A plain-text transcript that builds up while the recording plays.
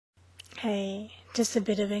Hey, just a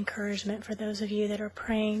bit of encouragement for those of you that are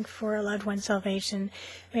praying for a loved one's salvation,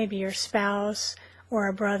 maybe your spouse or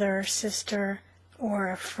a brother or sister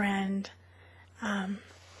or a friend.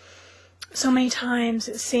 So many times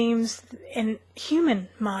it seems in human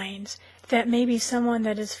minds that maybe someone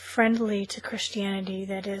that is friendly to Christianity,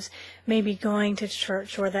 that is maybe going to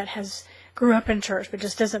church or that has grew up in church but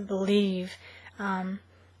just doesn't believe,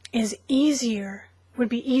 would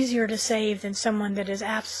be easier to save than someone that is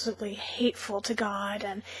absolutely hateful to God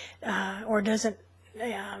and or doesn't,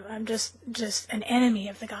 just an enemy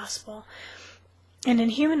of the gospel. And in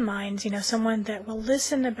human minds, someone that will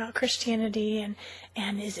listen about Christianity and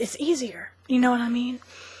it's easier. You know what I mean?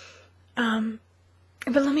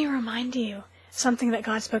 But let me remind you something that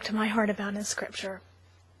God spoke to my heart about in Scripture.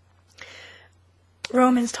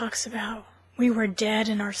 Romans talks about we were dead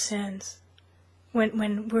in our sins.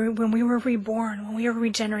 When we were reborn, when we were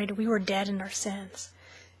regenerated, we were dead in our sins.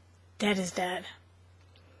 Dead is dead.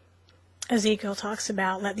 Ezekiel talks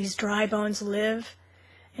about let these dry bones live.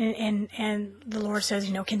 And the Lord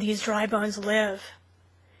says, can these dry bones live?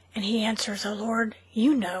 And he answers, oh Lord,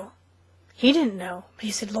 you know. He didn't know, but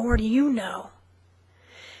he said, Lord, you know.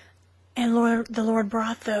 And the Lord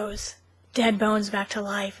brought those dead bones back to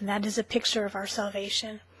life, and that is a picture of our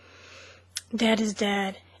salvation. Dead is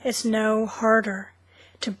dead. It's no harder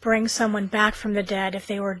to bring someone back from the dead if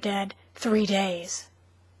they were dead 3 days,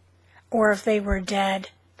 or if they were dead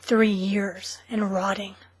 3 years and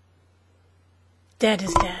rotting. Dead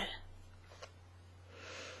is dead.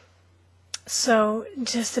 So,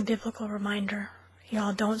 just a biblical reminder.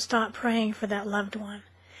 Y'all, don't stop praying for that loved one.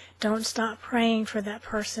 Don't stop praying for that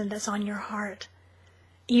person that's on your heart.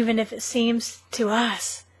 Even if it seems to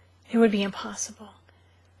us it would be impossible.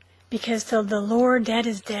 Because to the Lord, dead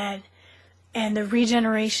is dead. And the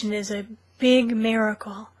regeneration is a big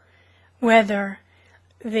miracle. Whether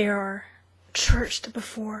they are churched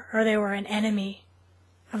before or they were an enemy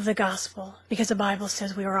of the gospel, because the Bible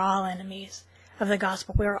says we are all enemies of the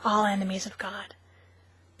gospel. We are all enemies of God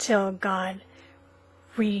till God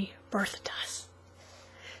rebirthed us.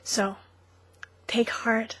 So, take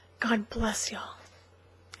heart. God bless y'all.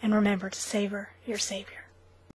 And remember to savor your Savior.